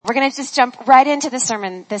We're going to just jump right into the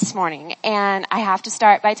sermon this morning. And I have to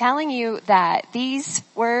start by telling you that these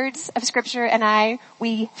words of scripture and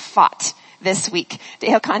we fought this week.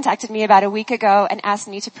 Dale contacted me about a week ago and asked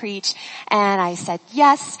me to preach, and I said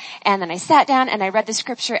yes, and then I sat down and I read the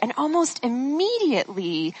scripture, and almost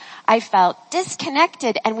immediately I felt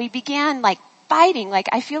disconnected, and we began fighting.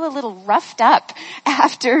 I feel a little roughed up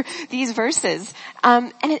after these verses.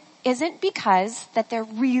 And it isn't because that they're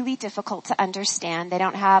really difficult to understand. They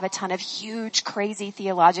don't have a ton of huge, crazy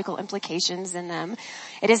theological implications in them.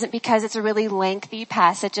 It isn't because it's a really lengthy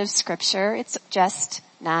passage of scripture. It's just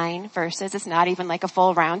 9 verses. It's not even a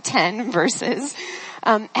full round 10 verses.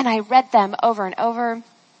 And I read them over and over.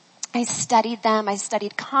 I studied them. I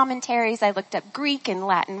studied commentaries. I looked up Greek and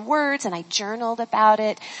Latin words, and I journaled about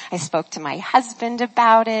it. I spoke to my husband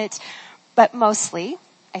about it. But mostly,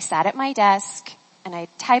 I sat at my desk and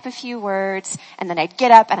I'd type a few words, and then I'd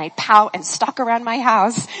get up and I'd pout and stalk around my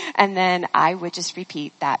house, and then I would just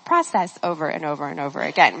repeat that process over and over and over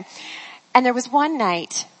again. And there was one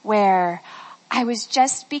night where I was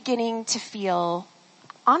just beginning to feel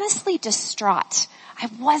honestly distraught. I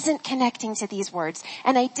wasn't connecting to these words,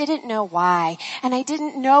 and I didn't know why, and I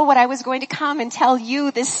didn't know what I was going to come and tell you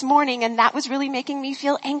this morning, and that was really making me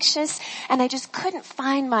feel anxious, and I just couldn't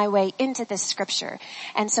find my way into this scripture.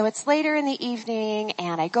 And so it's later in the evening,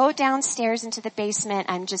 and I go downstairs into the basement.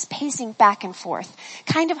 I'm just pacing back and forth,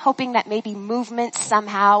 kind of hoping that maybe movement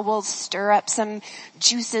somehow will stir up some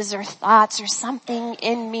juices or thoughts or something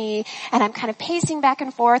in me, and I'm kind of pacing back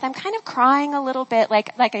and forth. I'm kind of crying a little bit.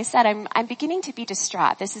 Like I said, I'm beginning to be distraught.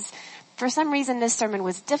 For some reason, this sermon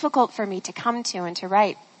was difficult for me to come to and to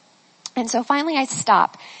write. And so finally I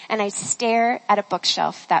stop and I stare at a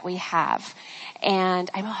bookshelf that we have. And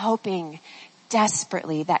I'm hoping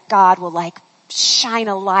desperately that God will shine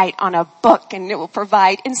a light on a book, and it will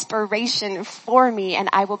provide inspiration for me, and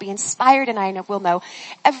I will be inspired, and I will know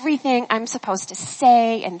everything I'm supposed to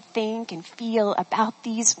say and think and feel about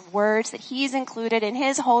these words that He's included in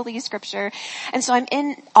His holy scripture. And so I'm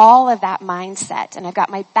in all of that mindset, and I've got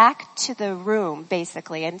my back to the room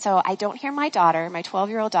basically, and so I don't hear my daughter, my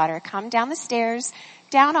 12-year-old daughter, come down the stairs,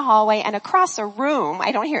 down a hallway, and across a room.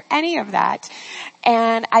 I don't hear any of that.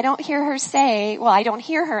 And I don't hear her I don't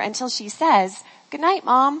hear her until she says, "Good night,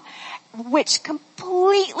 Mom," which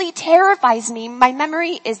completely terrifies me. My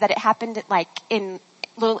memory is that it happened in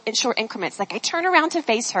short increments. I turn around to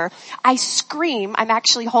face her. I scream. I'm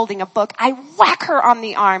actually holding a book. I whack her on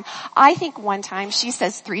the arm. I think one time, she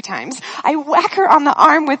says 3 times. I whack her on the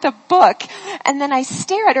arm with a book, and then I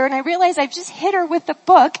stare at her, and I realize I've just hit her with the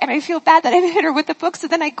book, and I feel bad that I've hit her with the book. So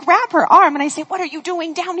then I grab her arm and I say, "What are you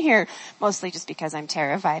doing down here?" Mostly just because I'm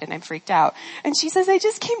terrified and I'm freaked out. And she says, "I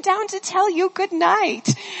just came down to tell you good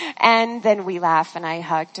night." And then we laugh, and I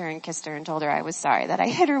hugged her and kissed her and told her I was sorry that I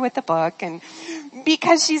hit her with the book. And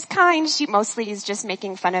because she's kind, she mostly is just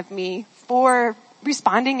making fun of me for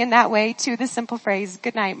responding in that way to the simple phrase,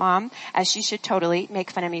 "Good night, Mom," as she should totally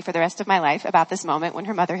make fun of me for the rest of my life about this moment when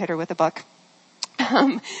her mother hit her with a book.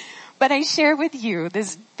 But I share with you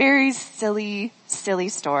this very silly, silly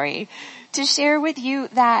story to share with you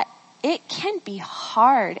that it can be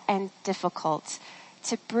hard and difficult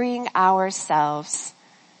to bring ourselves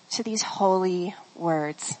to these holy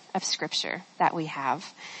words of scripture that we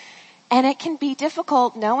have. And it can be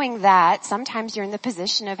difficult knowing that sometimes you're in the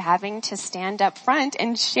position of having to stand up front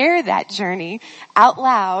and share that journey out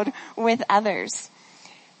loud with others.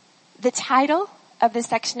 The title of the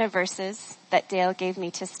section of verses that Dale gave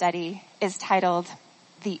me to study is titled,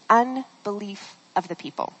 "The Unbelief of the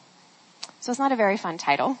People." So it's not a very fun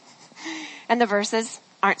title. And the verses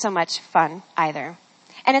aren't so much fun either.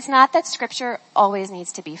 And it's not that scripture always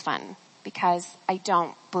needs to be fun, because I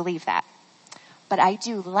don't believe that. But I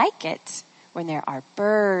do like it when there are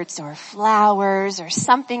birds or flowers or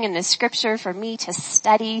something in the scripture for me to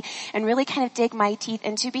study and really kind of dig my teeth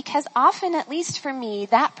into, because often, at least for me,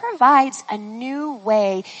 that provides a new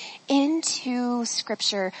way into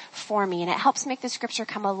scripture for me, and it helps make the scripture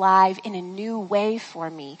come alive in a new way for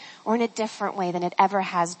me, or in a different way than it ever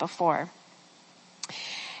has before.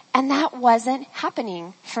 And that wasn't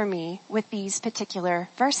happening for me with these particular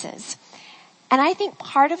verses. And I think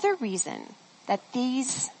part of the reason that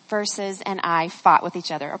these verses and I fought with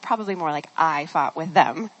each other, or probably more like I fought with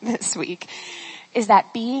them this week, is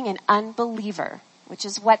that being an unbeliever, which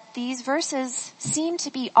is what these verses seem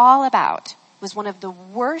to be all about, was one of the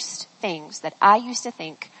worst things that I used to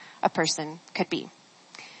think a person could be.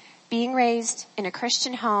 Being raised in a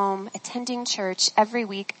Christian home, attending church every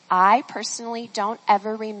week, I personally don't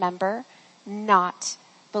ever remember not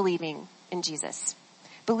believing in Jesus.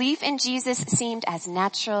 Belief in Jesus seemed as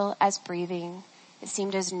natural as breathing. It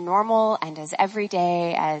seemed as normal and as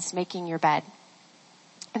everyday as making your bed.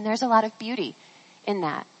 And there's a lot of beauty in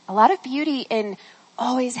that. A lot of beauty in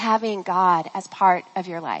always having God as part of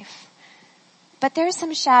your life. But there's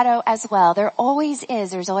some shadow as well. There always is.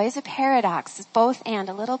 There's always a paradox. It's both and.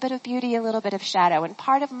 A little bit of beauty, a little bit of shadow. And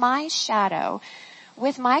part of my shadow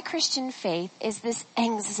with my Christian faith is this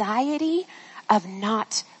anxiety of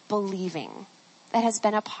not believing that has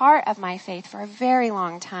been a part of my faith for a very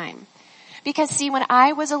long time. Because see, when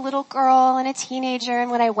I was a little girl and a teenager and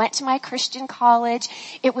when I went to my Christian college,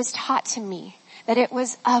 it was taught to me that it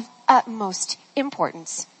was of utmost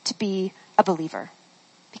importance to be a believer.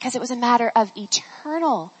 Because it was a matter of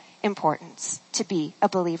eternal importance to be a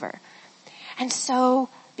believer. And so,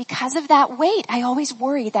 because of that weight, I always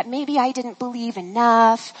worried that maybe I didn't believe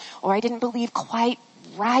enough, or I didn't believe quite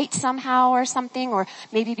right somehow or something, or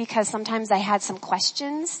maybe because sometimes I had some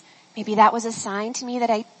questions. Maybe that was a sign to me that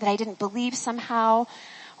I didn't believe somehow,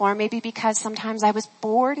 or maybe because sometimes I was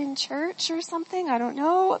bored in church or something. I don't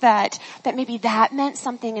know, that maybe that meant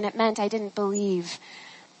something and it meant I didn't believe.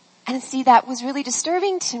 And see, that was really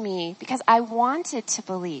disturbing to me because I wanted to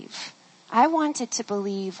believe. I wanted to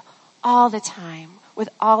believe all the time with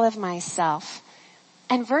all of myself.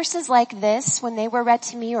 And verses like this, when they were read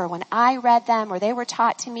to me or when I read them or they were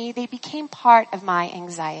taught to me, they became part of my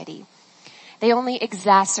anxiety. They only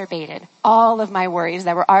exacerbated all of my worries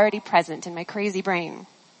that were already present in my crazy brain.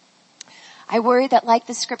 I worried that, like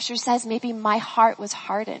the scripture says, maybe my heart was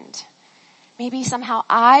hardened. Maybe somehow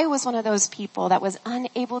I was one of those people that was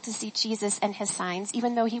unable to see Jesus and his signs,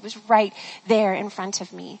 even though he was right there in front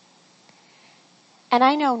of me. And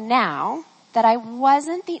I know now that I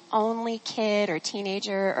wasn't the only kid or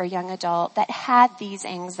teenager or young adult that had these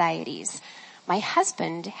anxieties. My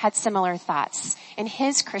husband had similar thoughts in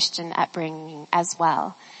his Christian upbringing as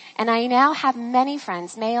well. And I now have many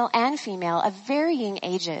friends, male and female, of varying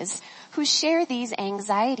ages, who share these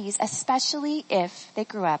anxieties, especially if they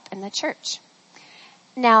grew up in the church.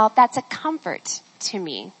 Now, that's a comfort to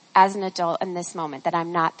me as an adult in this moment, that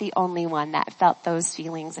I'm not the only one that felt those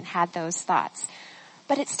feelings and had those thoughts.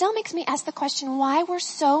 But it still makes me ask the question, why were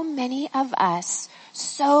so many of us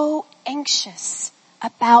so anxious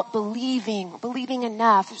about believing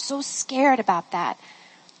enough, so scared about that?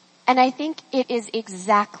 And I think it is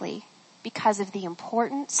exactly because of the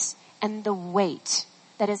importance and the weight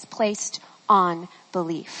that is placed on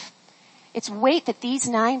belief. It's weight that these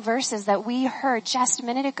 9 verses that we heard just a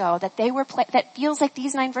minute ago, that that feels like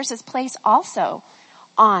these 9 verses place also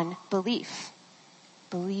on belief.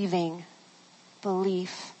 Believing.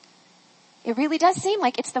 Belief. It really does seem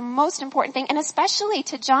like it's the most important thing, and especially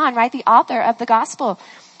to John, right, the author of the gospel,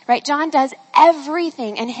 right? John does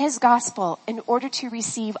everything in his gospel in order to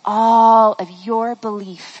receive all of your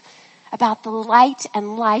belief about the light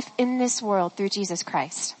and life in this world through Jesus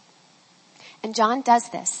Christ. And John does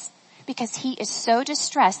this because he is so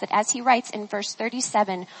distressed that, as he writes in verse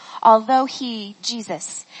 37, although he,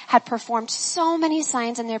 Jesus, had performed so many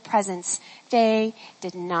signs in their presence, they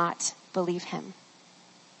did not believe him.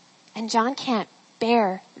 And John can't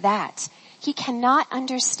bear that. He cannot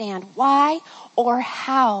understand why or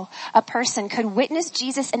how a person could witness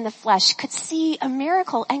Jesus in the flesh, could see a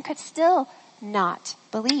miracle, and could still not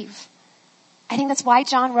believe. I think that's why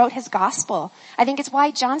John wrote his gospel. I think it's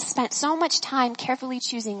why John spent so much time carefully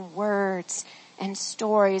choosing words and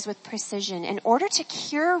stories with precision in order to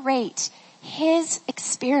curate his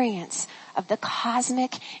experience of the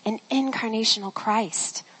cosmic and incarnational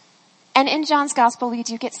Christ. And in John's gospel, we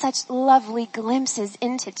do get such lovely glimpses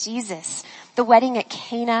into Jesus. The wedding at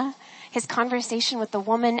Cana, his conversation with the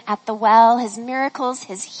woman at the well, his miracles,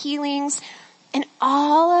 his healings, and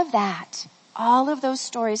all of that, all of those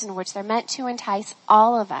stories in which they're meant to entice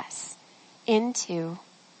all of us into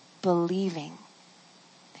believing.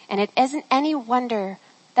 And it isn't any wonder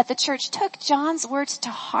that the church took John's words to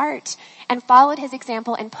heart and followed his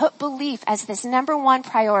example and put belief as this number one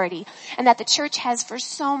priority, and that the church has for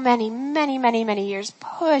so many years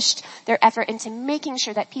pushed their effort into making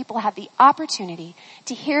sure that people have the opportunity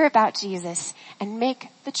to hear about Jesus and make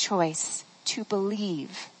the choice to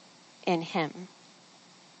believe in him.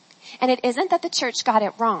 And it isn't that the church got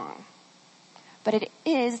it wrong, but it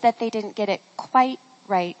is that they didn't get it quite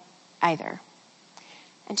right either.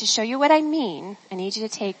 And to show you what I mean, I need you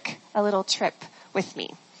to take a little trip with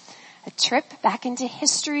me. A trip back into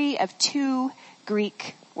history of 2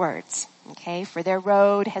 Greek words. Okay, for their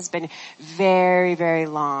road has been very, very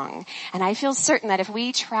long. And I feel certain that if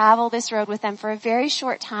we travel this road with them for a very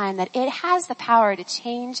short time, that it has the power to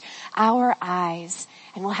change our eyes,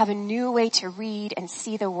 and we'll have a new way to read and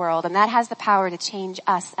see the world. And that has the power to change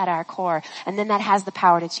us at our core. And then that has the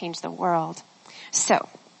power to change the world. So,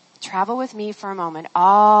 travel with me for a moment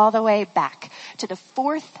all the way back to the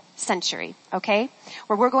 4th century, okay?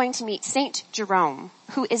 Where we're going to meet Saint Jerome,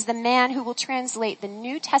 who is the man who will translate the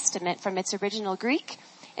New Testament from its original Greek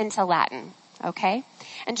into Latin, okay?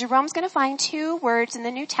 And Jerome's going to find 2 words in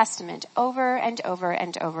the New Testament over and over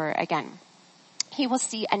and over again. He will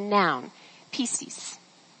see a noun, pistis,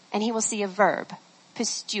 and he will see a verb,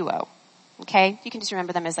 pistuo. Okay? You can just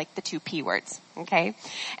remember them as like the 2 P words. Okay?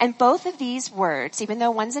 And both of these words, even though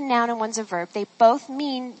one's a noun and one's a verb, they both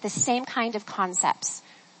mean the same kind of concepts.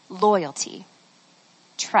 Loyalty,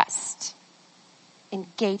 trust,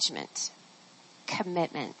 engagement,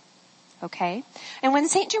 commitment. Okay? And when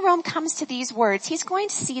St. Jerome comes to these words, he's going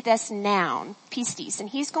to see this noun, pistis, and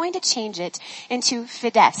he's going to change it into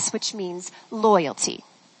fides, which means loyalty.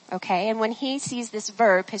 Okay? And when he sees this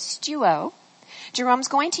verb, pistuo, Jerome's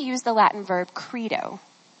going to use the Latin verb credo,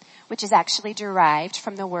 which is actually derived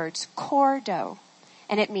from the words cordo,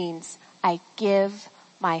 and it means I give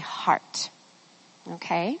my heart.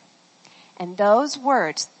 Okay? And those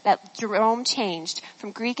words that Jerome changed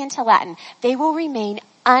from Greek into Latin, they will remain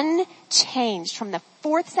unchanged from the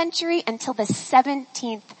 4th century until the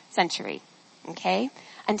 17th century. Okay?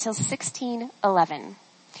 Until 1611.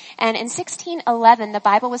 And in 1611, the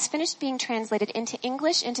Bible was finished being translated into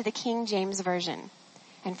English into the King James Version.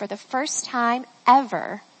 And for the first time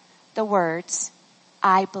ever, the words,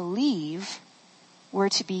 I believe, were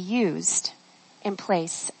to be used in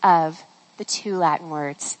place of the 2 Latin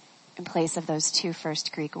words, in place of those 2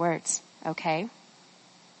 first Greek words. Okay?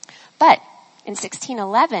 But in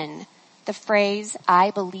 1611, the phrase,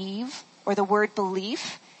 I believe, or the word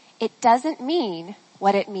belief, it doesn't mean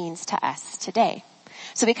what it means to us today.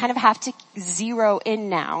 So we kind of have to zero in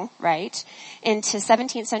now, right, into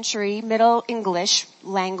 17th century Middle English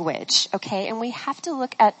language, okay? And we have to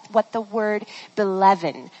look at what the word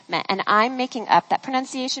beloved meant. And I'm making up that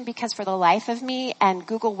pronunciation because for the life of me, and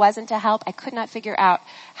Google wasn't a help, I could not figure out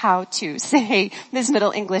how to say this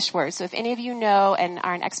Middle English word. So if any of you know and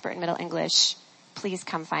are an expert in Middle English, please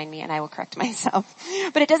come find me and I will correct myself.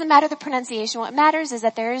 But it doesn't matter the pronunciation. What matters is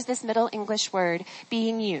that there is this Middle English word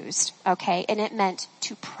being used, okay? And it meant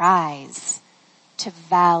to prize, to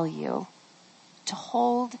value, to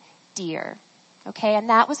hold dear, okay? And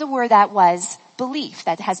that was a word that was belief,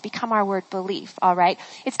 that has become our word belief, all right?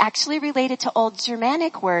 It's actually related to old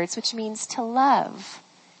Germanic words, which means to love,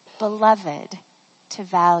 beloved, to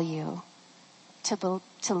value,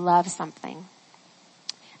 to love something.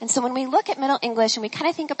 And so when we look at Middle English and we kind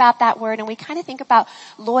of think about that word and we kind of think about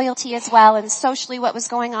loyalty as well and socially what was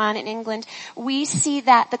going on in England, we see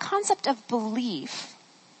that the concept of belief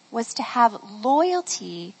was to have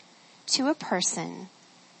loyalty to a person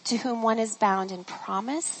to whom one is bound in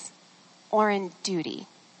promise or in duty.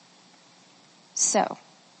 So,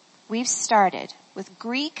 we've started with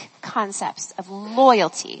Greek concepts of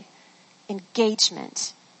loyalty,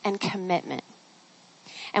 engagement, and commitment.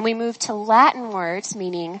 And we move to Latin words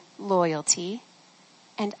meaning loyalty,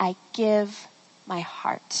 and I give my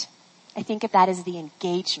heart. I think of that as the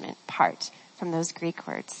engagement part from those Greek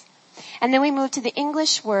words. And then we move to the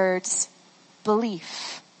English words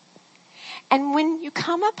belief. And when you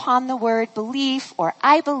come upon the word belief or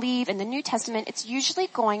I believe in the New Testament, it's usually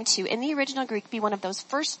going to, in the original Greek, be one of those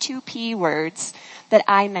first 2 P words that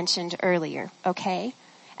I mentioned earlier, okay?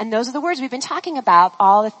 And those are the words we've been talking about,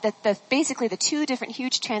 basically the 2 different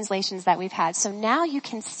huge translations that we've had. So now you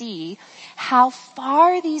can see how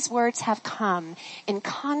far these words have come in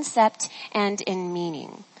concept and in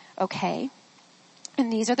meaning, okay?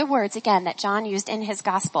 And these are the words, again, that John used in his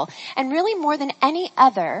gospel. And really more than any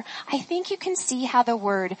other, I think you can see how the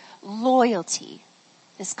word loyalty,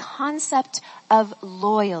 this concept of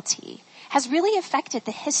loyalty, has really affected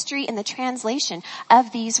the history and the translation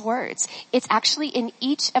of these words. It's actually in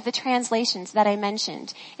each of the translations that I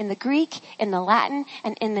mentioned, in the Greek, in the Latin,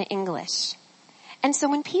 and in the English. And so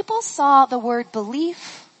when people saw the word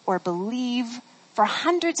belief or believe for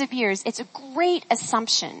hundreds of years, it's a great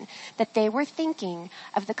assumption that they were thinking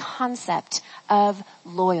of the concept of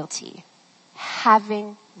loyalty,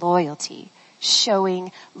 having loyalty,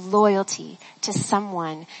 showing loyalty to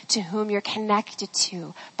someone to whom you're connected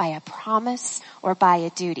to by a promise or by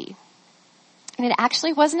a duty. And it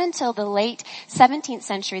actually wasn't until the late 17th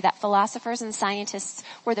century that philosophers and scientists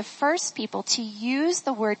were the first people to use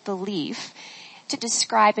the word belief to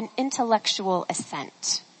describe an intellectual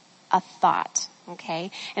assent, a thought.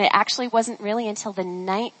 Okay? And it actually wasn't really until the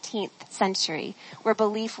 19th century where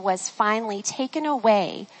belief was finally taken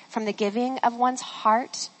away from the giving of one's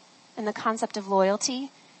heart and the concept of loyalty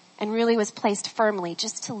and really was placed firmly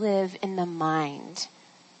just to live in the mind,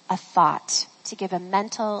 a thought, to give a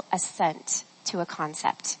mental assent to a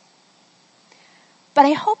concept. But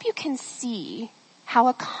I hope you can see how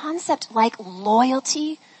a concept like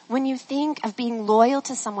loyalty, when you think of being loyal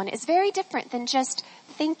to someone, is very different than just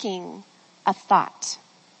thinking a thought.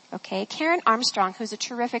 Okay? Karen Armstrong, who's a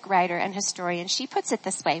terrific writer and historian, she puts it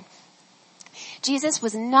this way. Jesus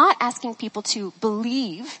was not asking people to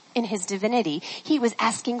believe in his divinity. He was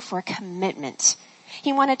asking for commitment.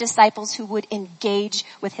 He wanted disciples who would engage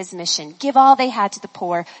with his mission, give all they had to the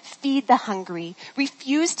poor, feed the hungry,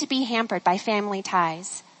 refuse to be hampered by family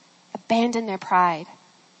ties, abandon their pride,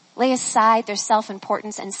 lay aside their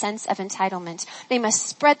self-importance and sense of entitlement. They must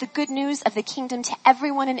spread the good news of the kingdom to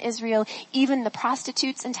everyone in Israel, even the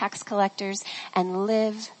prostitutes and tax collectors, and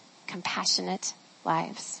live compassionate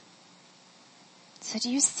lives. So do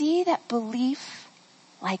you see that belief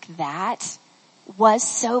like that was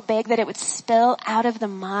so big that it would spill out of the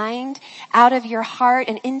mind, out of your heart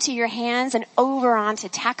and into your hands and over onto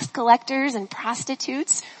tax collectors and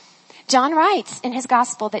prostitutes? John writes in his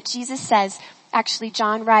gospel that Jesus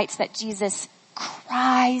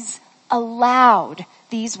cries aloud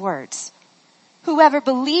these words. Whoever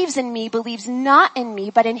believes in me believes not in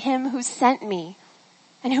me, but in him who sent me.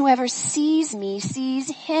 And whoever sees me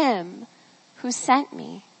sees him who sent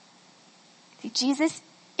me. See, Jesus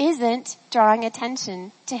isn't drawing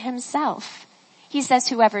attention to himself. He says,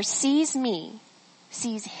 whoever sees me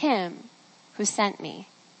sees him who sent me.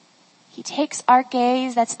 He takes our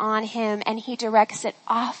gaze that's on him and he directs it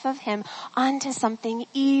off of him onto something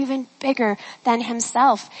even bigger than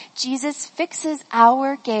himself. Jesus fixes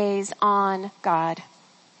our gaze on God,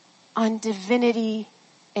 on divinity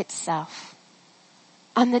itself,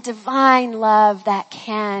 on the divine love that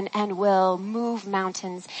can and will move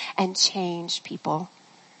mountains and change people.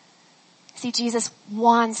 See, Jesus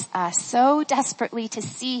wants us so desperately to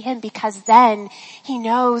see him because then he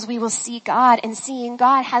knows we will see God, and seeing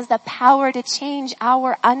God has the power to change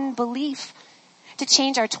our unbelief, to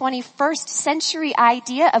change our 21st century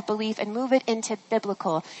idea of belief and move it into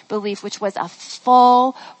biblical belief, which was a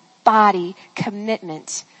full body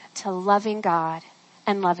commitment to loving God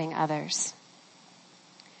and loving others.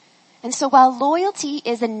 And so while loyalty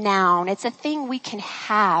is a noun, it's a thing we can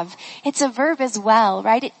have, it's a verb as well,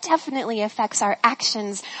 right? It definitely affects our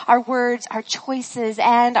actions, our words, our choices,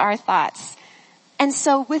 and our thoughts. And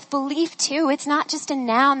so with belief too, it's not just a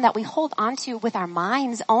noun that we hold onto with our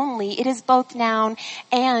minds only. It is both noun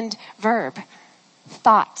and verb,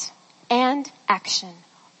 thought and action,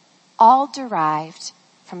 all derived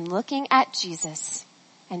from looking at Jesus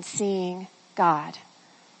and seeing God.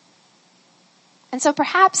 And so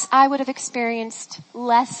perhaps I would have experienced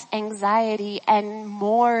less anxiety and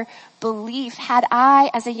more belief had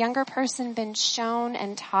I, as a younger person, been shown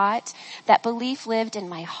and taught that belief lived in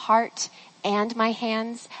my heart and my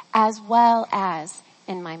hands as well as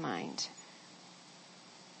in my mind.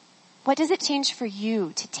 What does it change for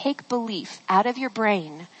you to take belief out of your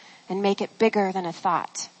brain and make it bigger than a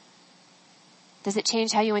thought? Does it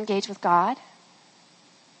change how you engage with God?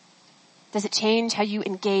 Does it change how you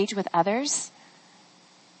engage with others?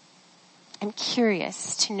 I'm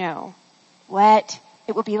curious to know what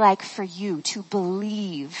it will be like for you to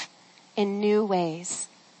believe in new ways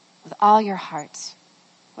with all your heart,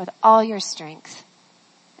 with all your strength,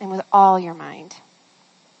 and with all your mind.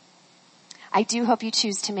 I do hope you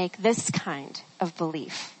choose to make this kind of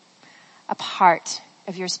belief a part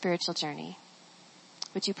of your spiritual journey.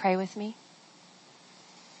 Would you pray with me?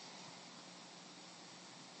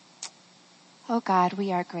 Oh God,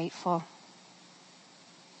 we are grateful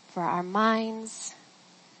for our minds,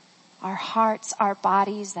 our hearts, our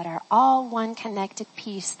bodies that are all one connected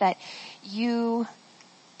piece that you,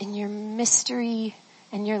 in your mystery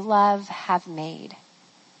and your love, have made.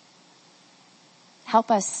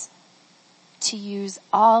 Help us to use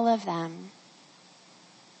all of them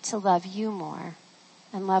to love you more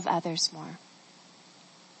and love others more.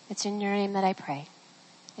 It's in your name that I pray.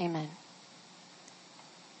 Amen.